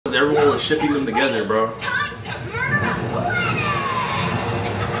was shipping them together, bro. Time to murder the planet!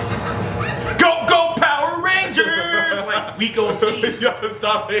 Go, go, Power Rangers! Like, we go see. Yo,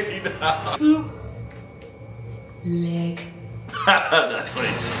 stop hating now. Lick. That's funny.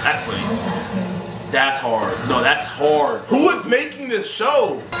 That's funny. That's hard. No, that's hard. Who is making this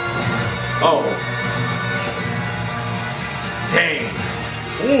show? Oh. Dang.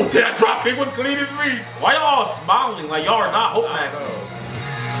 Ooh, that drop kick was clean as me. Why y'all smiling like y'all are not Hope Maxing?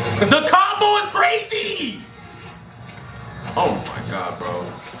 The combo is crazy! Oh my god, bro.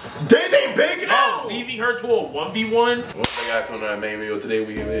 They bang it out! Leaving her to a 1v1? What's the guy coming on that main video today?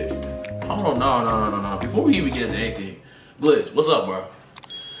 We give it. Oh, no. Before we even get into anything, Glitch, what's up, bro?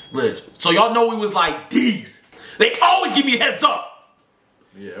 Glitch. So y'all know we was like these. They always give me a heads up.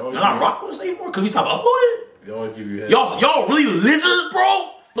 Yeah. Y'all not rocking with us anymore because we stopped uploading? They always give you a heads up. Y'all really lizards,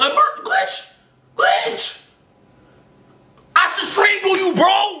 bro? Like, Glitch. I should strangle you,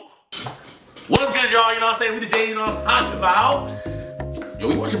 bro. What's good, y'all? You know what I'm saying? We the J, you know what I'm talking about? Yo,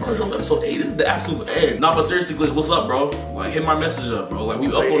 we watching Virgil's episode 8. This is the absolute end. Nah, but seriously, Glitch, what's up, bro? Like, hit my message up, bro. Like, we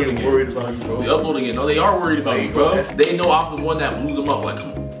uploading again. Worried about you, bro. We uploading it. No, they are worried about you, bro. They know I'm the one that blew them up. Like,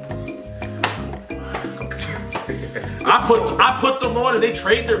 come on. I put them on and they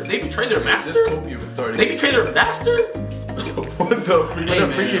betray their master? They betray their master? What the freak? Hey,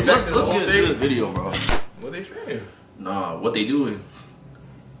 man, let's get into this video, bro. What they saying? Nah, what they doing?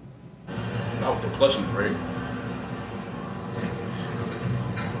 Not with the plushies, right?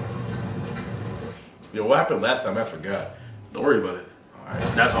 Yo, what happened last time? I forgot. Don't worry about it.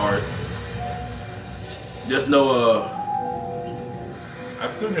 Alright, that's hard. Just know,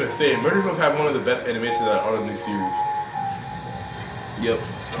 I'm still gonna say, Murder Girls have one of the best animations that are on the new series. yep.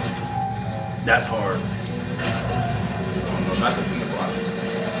 That's hard. No, not just in the box.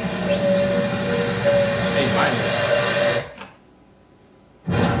 Hey, minus.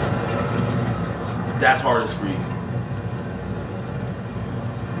 That's hard as free.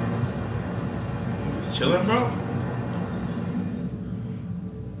 He's chilling, bro?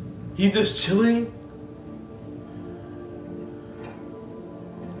 He's just chilling?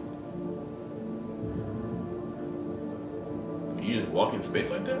 You just walk in space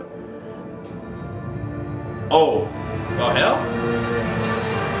like that? Oh, The hell?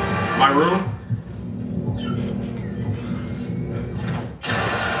 my room?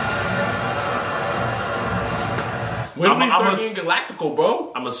 When I'm we start a- getting galactical,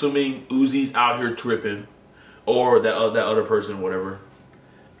 bro? I'm assuming Uzi's out here tripping. Or that other person, whatever.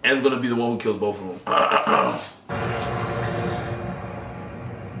 And it's gonna be the one who kills both of them.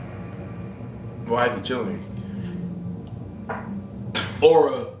 Why is he chilling?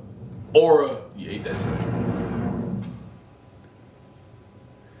 Aura. You hate that shit.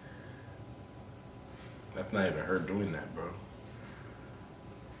 That's not even her doing that, bro.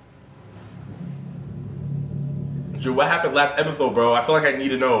 Drew, what happened last episode, bro? I feel like I need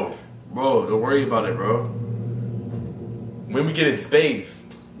to know. Bro, don't worry about it, bro. When we get in space.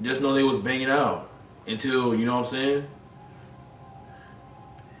 Just know they was banging out. Until, you know what I'm saying?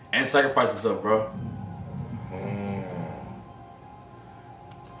 And sacrifice himself, bro.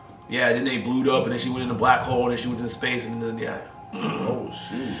 Yeah, then they blew up, and then she went in a black hole, and then she was in space, and then, yeah. Oh,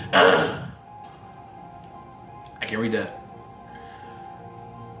 shoot. I can't read that.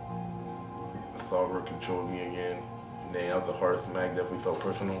 Thought controlled me again. Nah, that was the hardest mag, definitely felt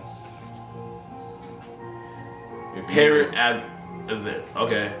personal. Parrot at event.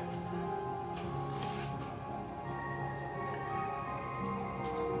 Okay.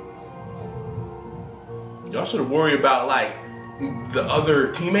 Y'all should worry about, like, the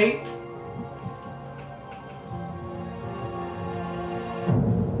other teammates.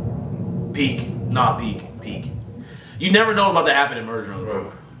 Peak. Nah, peak. You never know about to happen in Murder Drums,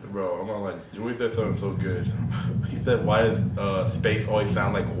 bro. Bro, I'm not like, Joey said something so good. He said, why does space always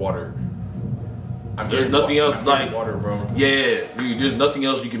sound like water? There's nothing else like water, bro. Yeah, there's nothing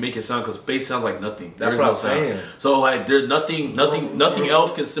else you can make it sound because space sounds like nothing. That's what I'm saying. So like, there's nothing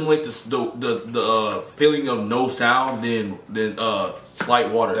else can simulate the feeling of no sound than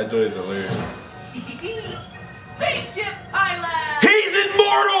slight water. That joint is hilarious. Spaceship pilot!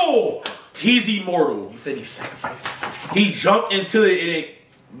 He's immortal. He said he sacrificed. He jumped into it and it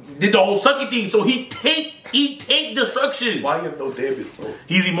did the whole sucky thing. So he take destruction. Why you have no damage, bro?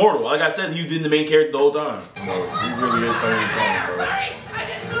 He's immortal. Like I said, he's been the main character the whole time. No, he really is turning calm, bro. Sorry, I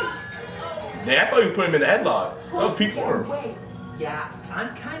didn't know. Damn, I thought you put him in the headlock. That was peak form. Wait, yeah,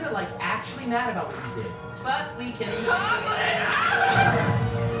 I'm kind of like actually mad about what you did. But we can talk later!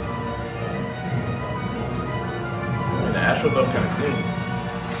 And the Astro Dub kind of clean.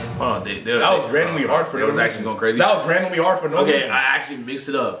 Hold on, That was randomly hard for no It was reason. actually going crazy. That was randomly hard for no reason. Okay, I actually mixed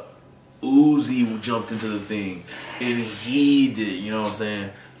it up. Uzi jumped into the thing, and he did it. You know what I'm saying?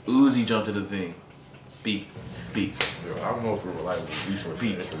 Uzi jumped into the thing. Peak. Yo, I don't know if we're reliable resource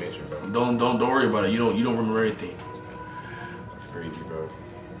information, bro. Don't worry about it. You don't remember anything. That's crazy, bro.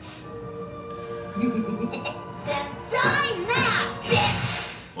 Then die now, bitch!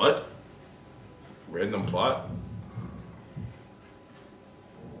 What? Random plot?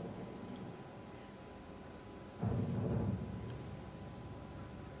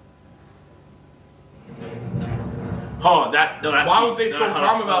 Huh, that's Why peak. was they so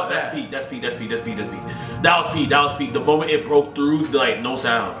calm about that? That's peak. That was peak. The moment it broke through, like no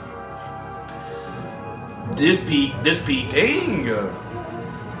sound. This peak. Dang.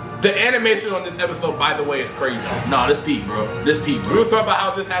 The animation on this episode, by the way, is crazy. Nah, this peak, bro. We was talking about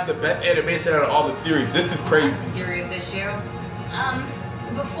how this had the best animation out of all the series. This is crazy. That's a serious issue.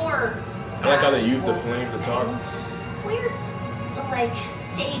 Before... I like how they use the flames to talk. We're, like,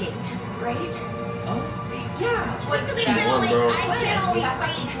 dating, right? Oh, yeah. Just because I She can't won, always, bro. I can't always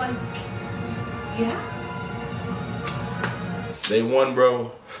Yeah. wait. They won,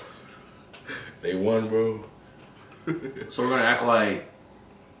 bro. They won, bro. So we're gonna act like.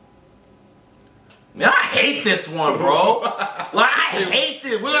 Man, I hate this one, bro. Like, I hate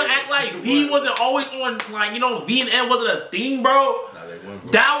this. We're gonna act like V wasn't always on, like, you know, V and N wasn't a thing, bro. Nah, they won,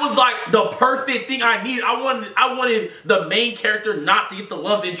 bro. That was like the perfect thing I needed. I wanted the main character not to get the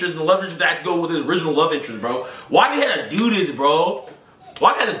love interest, and the love interest to have to go with his original love interest, bro. Why they had to do this, bro?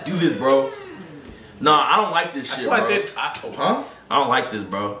 Why they had to do this, bro? Nah, I don't like this shit, bro. I don't like this,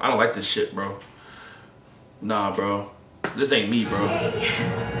 bro. I don't like this shit, bro. Nah, bro. This ain't me, bro.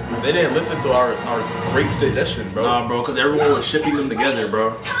 They didn't listen to our great suggestion, bro. Nah, bro, because everyone was shipping them together,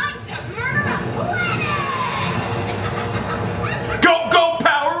 bro. Time to murder a planet! Go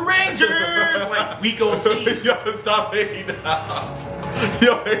Power Rangers! Like, we go see. Yo, stop hating out.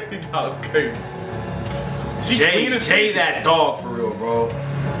 Yo, hating out is crazy. Jay that dog for real, bro.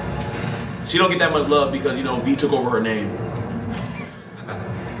 She don't get that much love because, you know, V took over her name.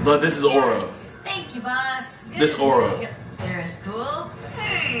 But this is Aura. Yes. Thank you, boss. Good. This Aura. Very cool.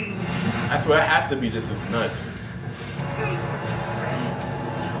 Thanks. I swear it has to be just as nuts.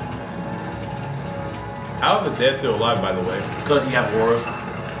 How is the dead still alive, by the way? Because he have Aura.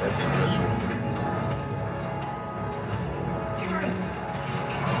 That's true.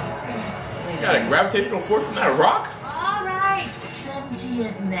 You got a gravitational force from that rock? All right,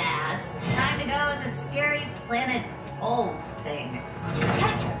 sentient mass. Time to go in the scary planet hole thing.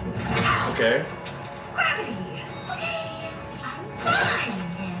 Okay. Gravity. Okay. I'm fine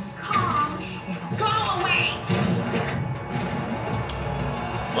and calm and go away.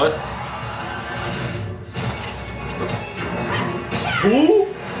 What? Who?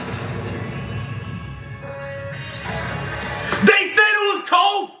 They said it was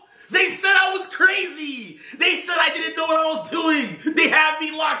cold! They said I was crazy! They said I didn't know what I was doing! They had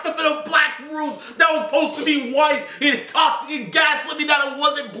me locked up in a black room that was supposed to be white and talked and gaslit me that it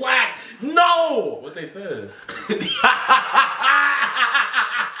wasn't black! No! What they said?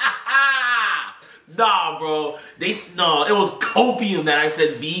 Nah, bro. No, it was copium that I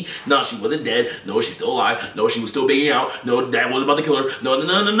said V. No, she wasn't dead. No, she's still alive. No, she was still baking out. No, Dad was about to kill her.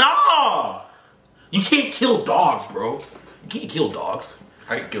 No. You can't kill dogs, bro. You can't kill dogs.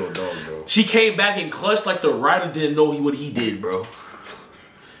 I can kill a dog, bro. She came back and clutched like the writer didn't know what he did, bro.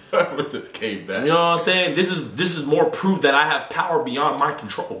 Just came back. You know what I'm saying? This is more proof that I have power beyond my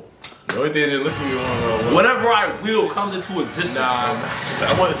control. The only thing they didn't listen to me on Whatever I will comes into existence. Nah, bro.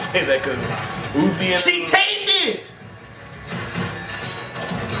 I want to say that because Uzi and She tamed it!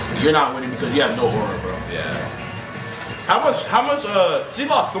 You're not winning because you have no aura, bro. yeah. How much? She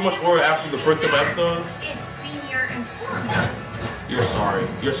lost so much aura after the first couple episodes. It's senior informant. You're sorry.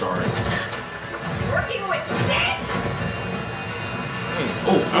 You're sorry. Working with Zen.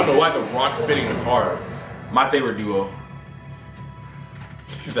 Oh, I don't know why the rock spinning was hard. My favorite duo.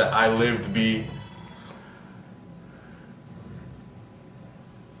 That I live to be.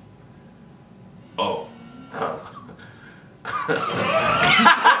 Oh. Huh.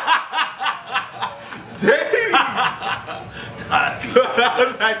 Dang! That's peak. That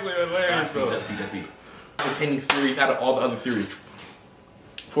was actually hilarious, bro. That's peak. Entertaining series out of all the other series.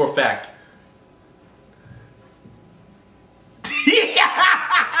 For a fact.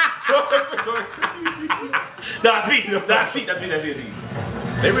 That's peak.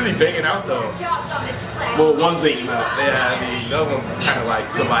 They really banging out though. Jobs on this planet. Well, one thing about Yeah, I mean, the other one's kind of like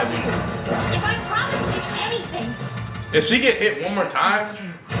surviving. If I promised you anything, If she get hit one more time,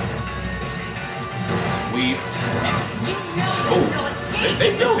 weave. you know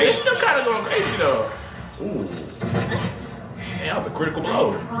there's no escape. they still kind of going crazy though. Ooh. Hey, that was a critical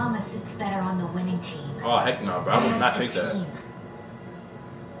blow. I promise it's better on the winning team. Oh, heck no, bro. I would not take that.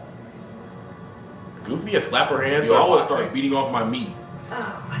 Goofy, a slap her hands. Yo, I would start beating off my meat.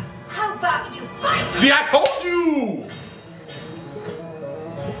 Oh, how about you fight? See, I told you!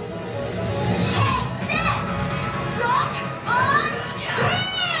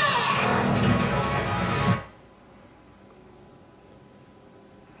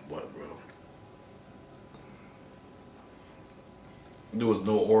 What, bro? There was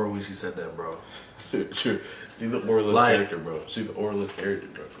no aura when she said that, bro. Sure. She's the auraless character, bro. She's the auraless character,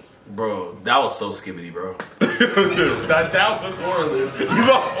 bro. Bro, that was so skibbity, bro. that was auraless. You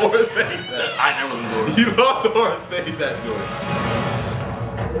lost aura saying that. I never lose aura. You lost aura saying that, Joy.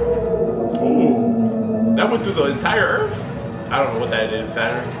 Ooh. That went through the entire Earth? I don't know what that is,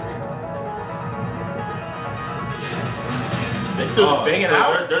 Saturn. They still just banging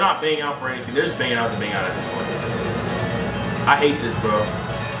out? They're not banging out for anything. They're just banging out to bang out at this point. I hate this, bro.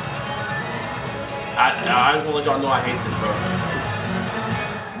 I just want to let y'all know I hate this, bro.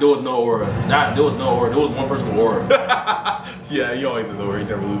 There was no aura. There was no aura. There was one person with aura. Yeah, you always know where he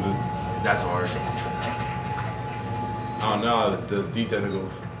never loses. That's hard. Oh no, the D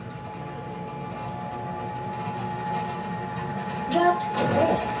tentacles. Dropped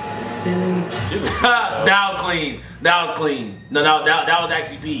this. Silly. That was clean. That was clean. No, that was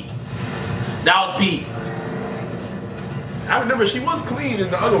actually peak. That was peak. I remember she was clean in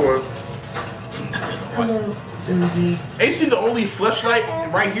the other one. Hello, Susie. Ain't she the only fleshlight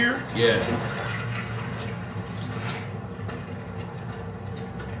right here? Yeah.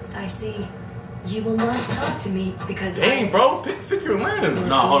 I see. You will not talk to me because Dang, bro, fix your lens.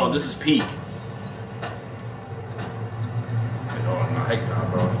 No, hold on. This is peak. Oh, no, heck nah,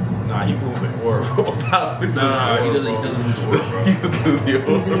 bro. Nah, he's losing aura, bro. No, he doesn't lose aura, bro.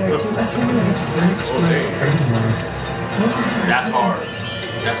 easier to assimilate than explain. That's hard.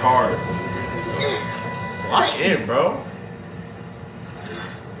 That's hard. Lock in, bro.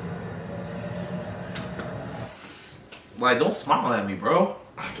 Like, don't smile at me, bro.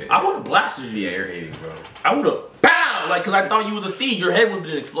 Okay. I would have blasted you air hating, bro. I would have, BAM! Like, because I thought you was a thief. Your head would have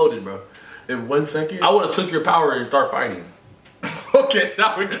been exploded, bro. In 1 second? I would have took your power and start fighting. Okay,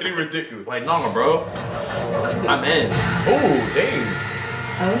 now we're getting ridiculous. Like, no, bro. I'm in. Oh, dang.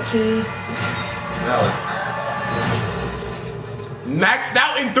 Okay. Maxed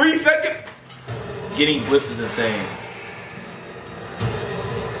out in 3 seconds? Getting bliss is insane.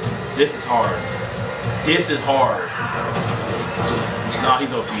 This is hard. This is hard. Nah,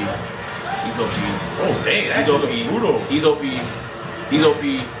 he's OP. He's OP. Oh, dang, that's He's OP. brutal. He's OP. He's OP.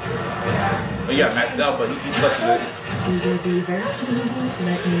 He got maxed out, but he touched it. You will be very let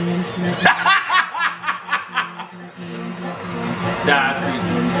me in. Nah, that's crazy.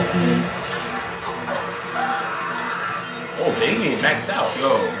 Oh, dang, he ain't maxed out. Yo,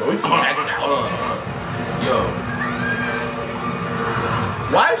 Bro, he's maxed out. Hold on. Yo.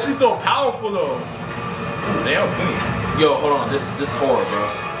 Why is she so powerful, though? They was clean. Yo, hold on. This is horror,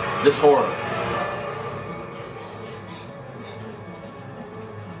 bro. This is horror.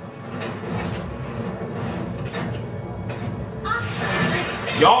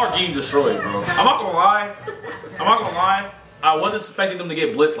 Y'all are getting destroyed, bro. I'm not gonna lie. I wasn't expecting them to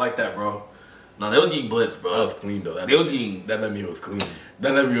get blitzed like that, bro. No, they was getting blitzed, bro. That was clean, though. They was getting. That let me was clean.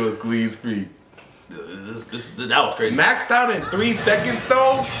 That let me was clean free. That was crazy. Maxed out in 3 seconds,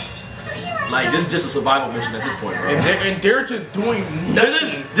 though? Like, this is just a survival mission at this point, bro. And they're just doing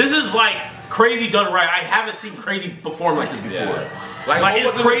nothing. This is like crazy done right. I haven't seen crazy perform like this before. Yeah. Like what it's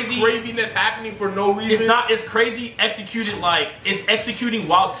was crazy. Craziness happening for no reason. It's not. It's crazy executed. Like it's executing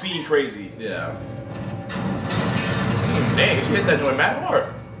while being crazy. Yeah. Dang, she hit that joint mad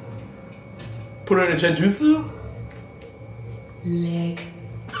hard. Put her in a genjutsu. Leg.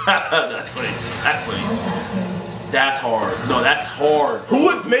 That's funny. That's funny. That's hard. No, that's hard. Who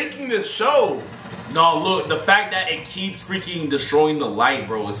is making this show? No, look, the fact that it keeps freaking destroying the light,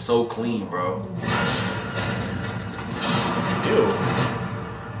 bro, is so clean, bro. Ew.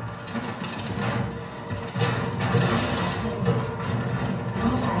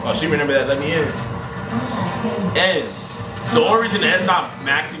 Oh, she remember that. Let me in. And the only reason Ed's not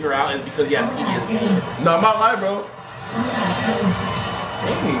maxing her out is because he had PTSD. No, I'm not lying, bro.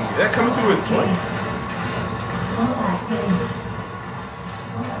 Dang, is that coming through his joint?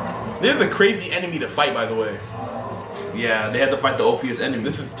 This is a crazy enemy to fight, by the way. Yeah, they had to fight the OPS enemy.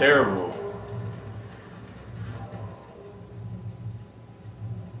 This is terrible.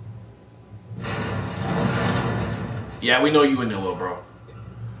 Yeah, we know you in there, little bro.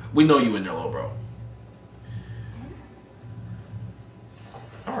 We know you in there, little bro.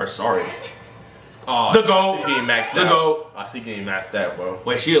 Alright, sorry. Oh, The GOAT. She getting maxed The out. GOAT. Oh, she getting maxed out, bro.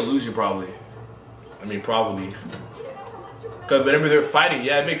 Wait, she illusion probably. I mean, probably. Because whenever they're fighting,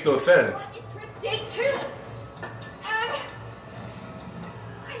 yeah, it makes no sense. Day 2. And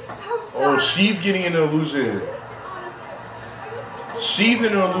I'm so Oh, sorry. she's getting an illusion. She's in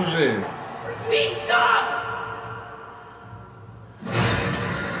an illusion. Please stop!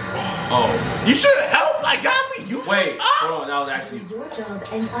 Oh. You should have helped. I got me. You Wait, stop. hold on. That was actually. Your job,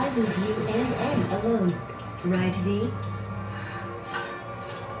 and I leave you and N alone. Right, V?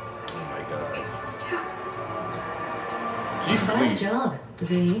 Oh my god. Stop. She's Bad clean. job,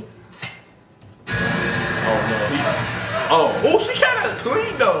 V. Oh no. Oh. Oh, she kind of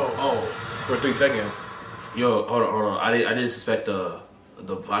clean though. Oh. For 3 seconds. Yo, hold on. I didn't suspect the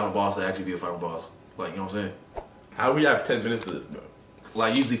final boss to actually be a final boss. Like, you know what I'm saying? How we have 10 minutes of this, bro?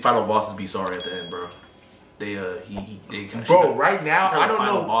 Like, usually final bosses be sorry at the end, bro. They Bro, right now she kinda I don't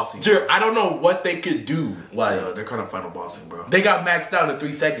final know. bossing, Jared, I don't know what they could do. Like they're kind of final bossing, bro. they got maxed out in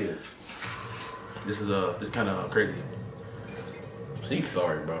 3 seconds. This kind of crazy. She's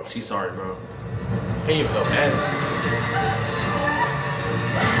sorry, bro. She's sorry, bro. Can't even help that.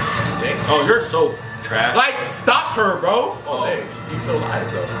 Dang. Oh, you're so trash. Like, stop her, bro. Oh, Oh. dang. She's so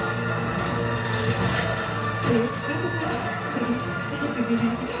live, though.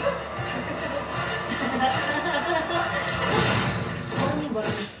 It's only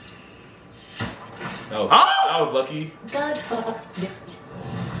one. That was lucky. God fuck it.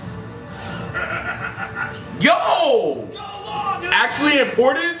 Yo! Actually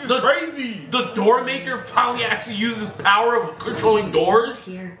important? This is The- crazy. The door maker finally actually uses power of controlling doors.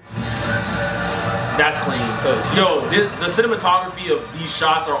 Here. That's clean. Yo, the cinematography of these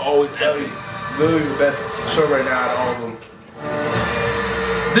shots are always epic. Literally the best show right now out of all of them.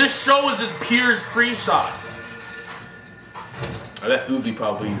 This show is just pure screenshots. Oh, that's Uzi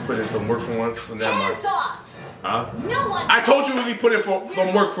probably put in some work for once. And that Hands off! Huh? No one. I told you Uzi put in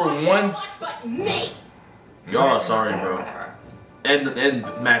some work for once. But me. Y'all are sorry, bro. And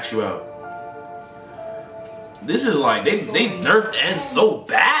max you out. This is like they nerfed N so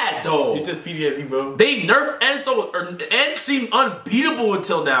bad though. It's just PTSD, bro. They nerfed N N seemed unbeatable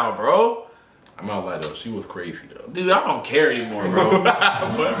until now, bro. I'm not lie though. She was crazy though. Dude, I don't care anymore, bro.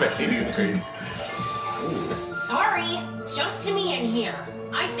 What man? She was crazy. Sorry, just me in here.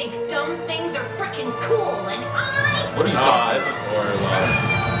 I think dumb things are freaking cool, and I. What are you Nah, talking this about? is horrible.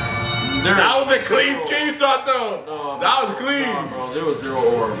 There- That was a clean screenshot though. No, that was clean. Nah, bro. There was 0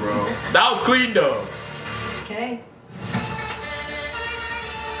 ore, bro. That was clean though. Okay.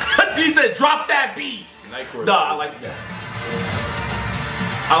 He said, "Drop that beat." Nah, I like that.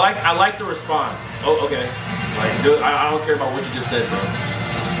 I like the response. Oh, okay. Like, dude, I don't care about what you just said, bro.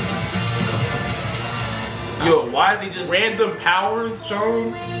 Yo, why they just? Random powers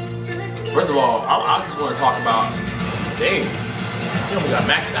shown. First of all, I just want to talk about. Dang. You almost got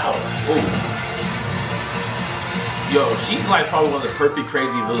maxed out. Ooh. Yo, she's like probably one of the perfect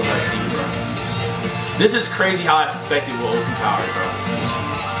crazy villains I've seen, bro. This is crazy how I suspected with OP power, bro.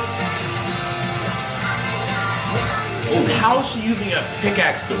 Oh, how is she using a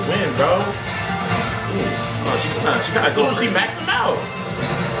pickaxe to win, bro? Oh, she kind I of told going her she crazy. maxed him out.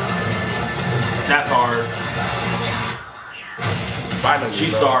 That's hard. Finally,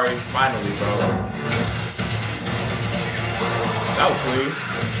 She's bro. sorry. Finally, bro. That was clean.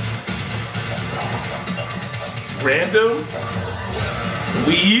 Random.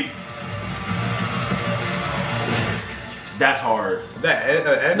 Weave. That's hard.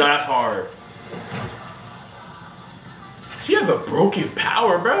 That No, that's hard. she has a broken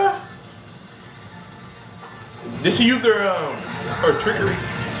power, bruh. Did she use her trickery?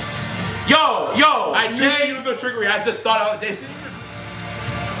 Yo, I knew she Jay. used her trickery. I just thought She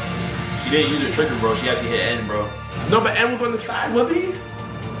didn't use her trigger, bro. She actually hit N, bro. no, but Ed was on the side, was he?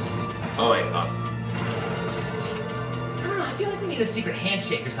 Oh wait. I don't know, I feel like we need a secret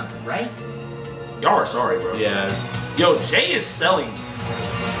handshake or something, right? Y'all are sorry, bro. Yeah. Yo, Jay is selling.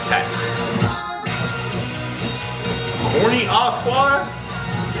 Horny off squad.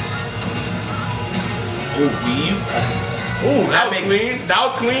 Oh, weave. Ooh, that was makes- clean. That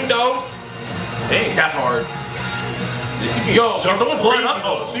was clean though. Dang. That's hard. She can Yo, jump someone's crazy, blowing up.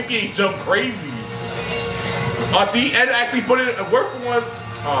 though. She can jump crazy. See, Ed actually put it at work for once.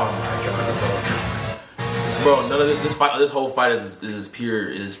 Oh my god, Bro, none of this whole fight is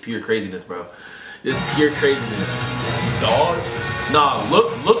pure craziness, bro. It's pure craziness. dog. Nah,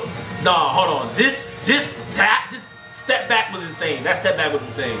 look. Nah, hold on. This step back was insane. That step back was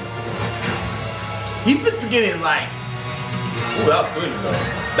insane. He's been getting like. Ooh, that was clean though.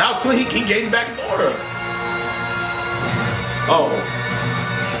 That was clean. He getting back for her. Oh.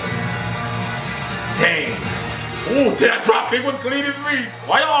 Dang. Ooh, that drop kick was clean as me.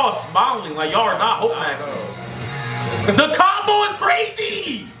 Why y'all smiling like y'all are not Hope Maxing? The combo is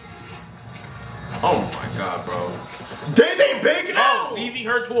crazy! Oh my god, bro. They bang it out! Leaving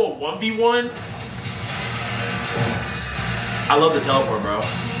her to a 1v1? I love the teleport, bro.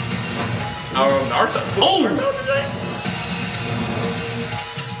 Naruto. Oh!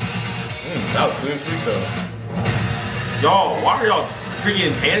 That was clean sweet though. Y'all, why are y'all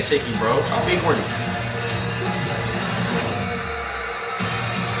freaking handshaking, bro? Stop being corny.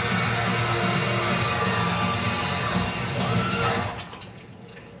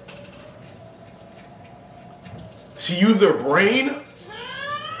 She used her brain? Ooh.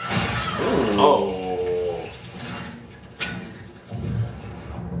 Oh.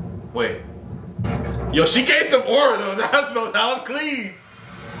 Wait. Yo, she gave some aura though. That was clean.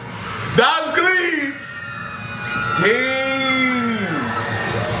 That was clean. Damn.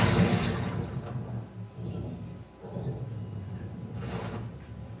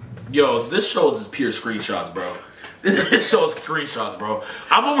 Yo, this shows is pure screenshots, bro. This shows screenshots, bro.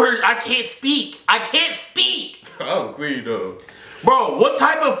 I'm over here. I can't speak. I can't speak. I'm clean though. Bro, what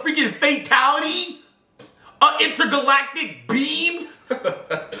type of freaking fatality? An intergalactic beam?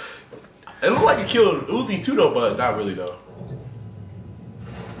 It looked like it killed Uzi too though, but not really though.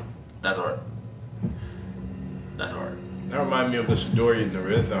 That's hard. That's hard. That reminds me of the Shidori and the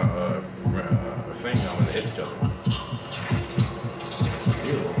Rhythm thing when they hit each other.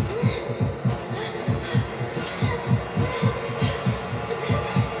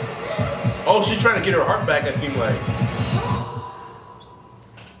 Oh, she's trying to get her heart back, it seemed like.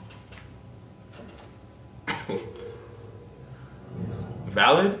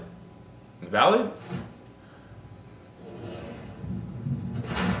 Valid? Valid?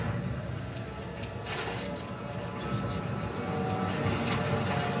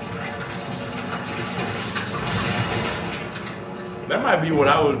 That might be what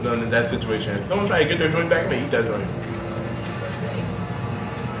I would have done in that situation. If someone tried to get their joint back, they eat that joint.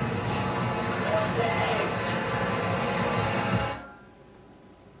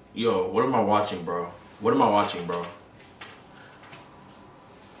 Yo, what am I watching, bro? What am I watching, bro?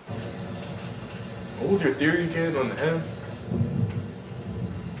 What was your theory again on the end?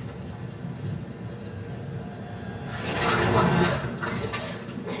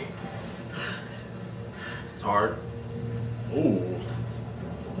 It's hard. Ooh.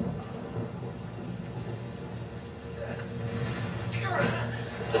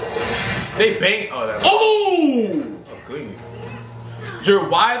 They bang. Oh, that was, Oh! that was clean. Jer,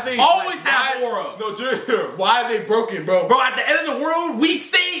 why they Always have aura. No, Jer, why they broken, bro? Bro, at the end of the world, we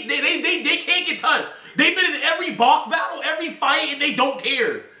stay. They can't get touched. They've been in every boss battle, every fight, and they don't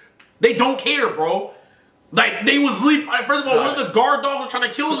care. They don't care, bro. Like, they was leave. First of all, one of the guard dogs was trying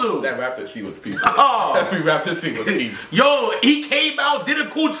to kill them. That raptor scene was peace. Oh. That raptor scene was peace. Yo, he came out, did a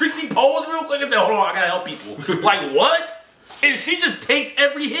cool tricksy pose real quick, and said, hold on, I gotta help people. Like, what? And she just takes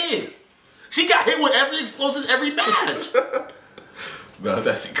every hit. She got hit with every explosive every match. No,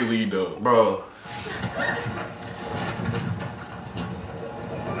 that's clean though. Bro.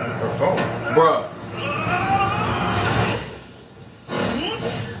 Her phone. Bro.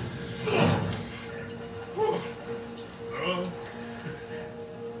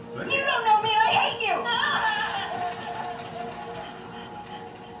 You don't know me, I hate you!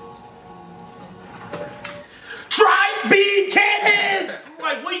 Try being cannon!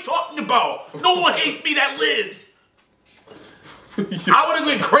 Like, what are you talking about? No one hates me that lives. I would have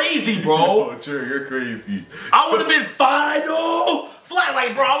been crazy, bro. Oh, sure, you're crazy. I would have been fine, no. Flat,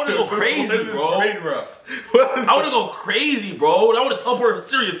 like, bro, I would have go crazy, bro. I would have go crazy, bro. I would have teleported a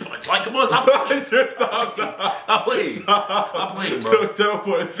serious punch. Like, come on, stop playing. Stop playing, bro.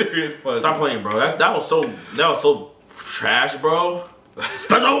 Teleport a serious punch. Stop playing, bro. That was so trash, bro.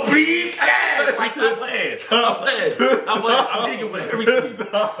 Special beam! Like, stop playing. I'm hitting it with everything.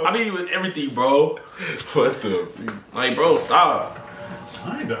 I'm hitting it with everything, bro. What the? Like, bro, stop.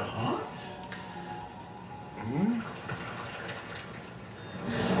 Kinda hot.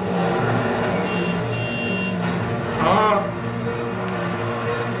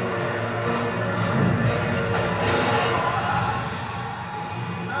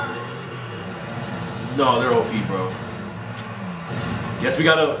 No, they're OP, bro. Guess we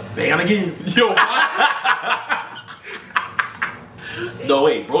gotta ban again. Yo, No,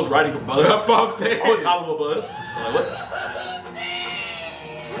 wait, bro's riding a bus. that's what I'm saying. On top of a bus. Like, what?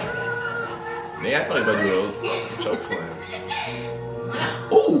 Yeah, I thought you were about to do a choke slam.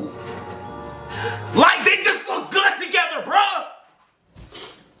 Ooh. Like, they just look good together, bro.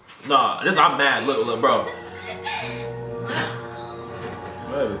 Nah, I'm mad. Look, bro.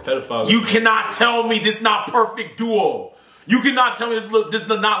 What? Pedophile. You cannot tell me this not perfect duo. You cannot tell me this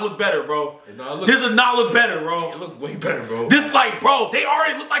does not look better, bro. This does not look better, bro. It looks way better, bro. This like, bro, they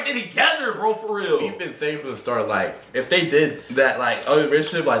already look like they're together, bro, for real. We've been saying from the start, like, if they did that, like, other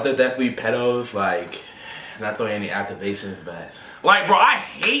relationship, like, they're definitely pedos, like, not throwing any accusations, but... Like, bro, I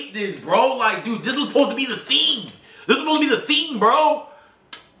hate this, bro. Like, dude, this was supposed to be the theme. This was supposed to be the theme, bro.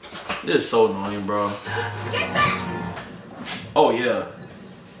 This is so annoying, bro. Oh, yeah.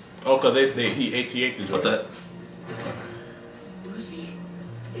 Oh, because he ate the What the...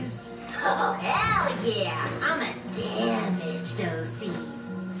 Oh, hell yeah! I'm a damaged OC.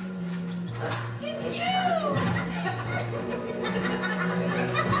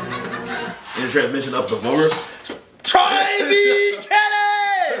 In the transmission up the floor. Try me,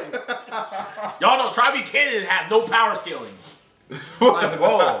 Cannon! Y'all know Try me, Cannon had no power scaling. Like,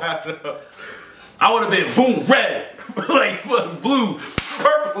 bro. I would have been boom, red, like blue,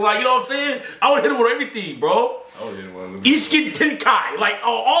 purple, like, you know what I'm saying? I would have hit him with everything, bro. I would hit him with Iskin Tenkai, like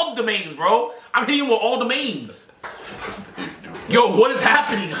all domains, bro. I'm hitting him with all domains. Yo, what is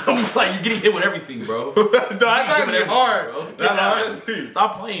happening? I'm like, you're getting hit with everything, bro. No, that's actually hard, bro. That's hard.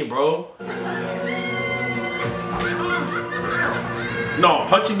 Stop playing, bro. No,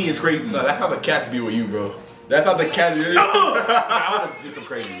 punching me is crazy. No, that's how the cats be with you, bro. That's how the cats be. I would have did some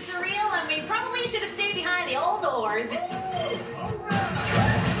crazy. It's real, and we probably should have stayed behind the old doors.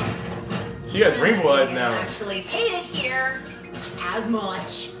 She has rainbow eyes now. Actually, hate it here as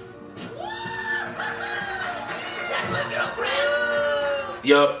much. That's my girlfriend.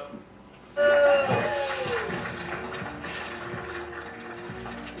 Yup.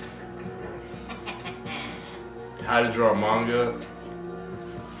 How to draw manga.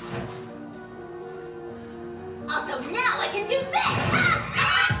 Also, now I can do this.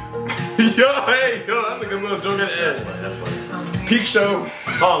 Yo, that's a good little joke at the end. That's funny. Peak show.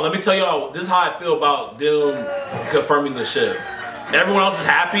 Hold on, let me tell y'all, this is how I feel about them confirming the ship. Everyone else is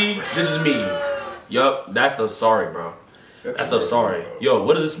happy, this is me. Yup, that's the sorry, bro. That's the sorry. Yo,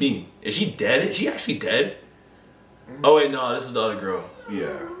 what does this mean? Is she dead? Is she actually dead? Oh wait, no, this is the other girl.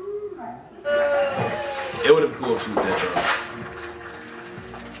 Yeah. It would have been cool if she was dead, though.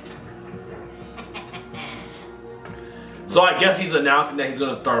 So I guess he's announcing that he's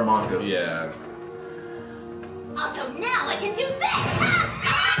gonna start a manga. Yeah. Also, now I can do this.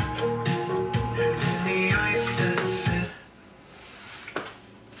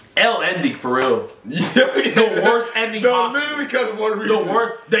 L ending for real. The worst ending No, possible. literally because of one reason. The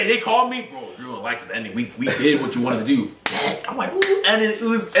worst. They called me, bro. You don't like this ending. We did what you wanted to do. I'm like, ooh, and it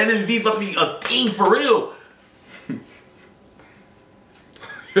was NNV's about to be a thing for real.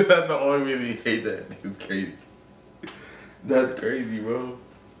 That's the only reason you hate that. It's crazy. That's crazy, bro.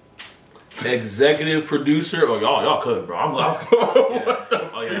 Executive producer. Oh, y'all could, bro. Yeah.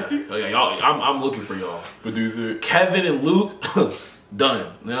 Oh yeah, y'all. I'm looking for y'all. Producer. Kevin and Luke,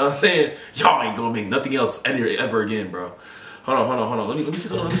 done. You know what I'm saying? Y'all ain't gonna make nothing else ever again, bro. Hold on. Let me see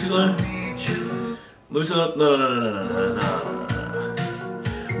something. Let me see something. No.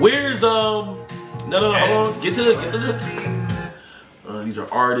 Where's No, hold on. Get to the. These are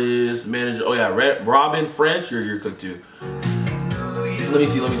artists, manager. Oh yeah, Robin French. You're cooked too. Let me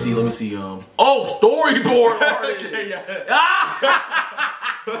see. Oh, storyboard artist.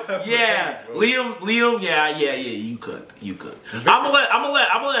 Yeah, Liam. Yeah. You cooked. I'm gonna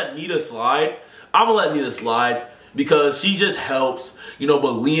let Nita slide. Because she just helps, you know.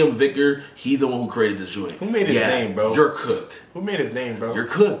 But Liam Victor, he's the one who created this joint. Who made his name, bro? You're cooked. Who made his name, bro? You're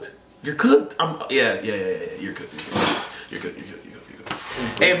cooked. You're cooked. Yeah. You're cooked.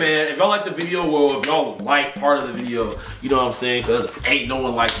 Hey man, if y'all like the video, well, if y'all like part of the video, you know what I'm saying? Cause ain't no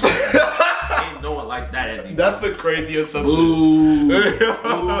one like that. Ain't no one like that ending. That's the craziest something. Ooh.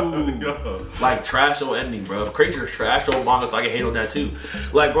 Like trash old ending, bro. Crazy or trash old manga, so I can handle that too.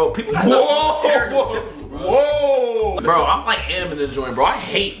 Like, bro, people. Whoa. Bro, I'm like him in this joint, bro. I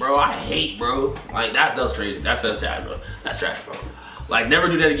hate, bro. Like that's crazy. That's trash, bro. That's trash, bro. Like never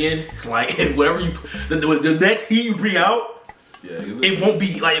do that again. Like whatever you, the next heat you bring out. Yeah, it won't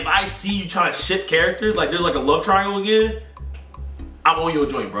be like if I see you trying to ship characters, like there's like a love triangle again. I'm on your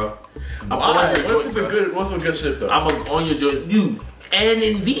joint, bro. On your joint, what's some good shit though? I'm on your joint. You N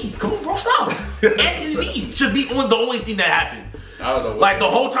and V. Come on, bro, stop. N and V should be on the only thing that happened. I don't know. Like the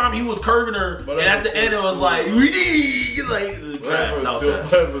whole time he was curving her, and at the end it was like, trash.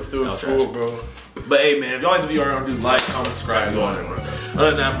 That was trash, bro. But hey, man, if y'all like the video, do like, comment, subscribe, and go on there, bro.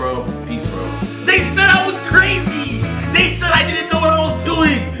 Other than that, bro, peace, bro. They said I was crazy. They said I didn't know what I was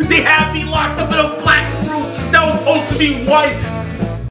doing. They had me locked up in a black room that was supposed to be white.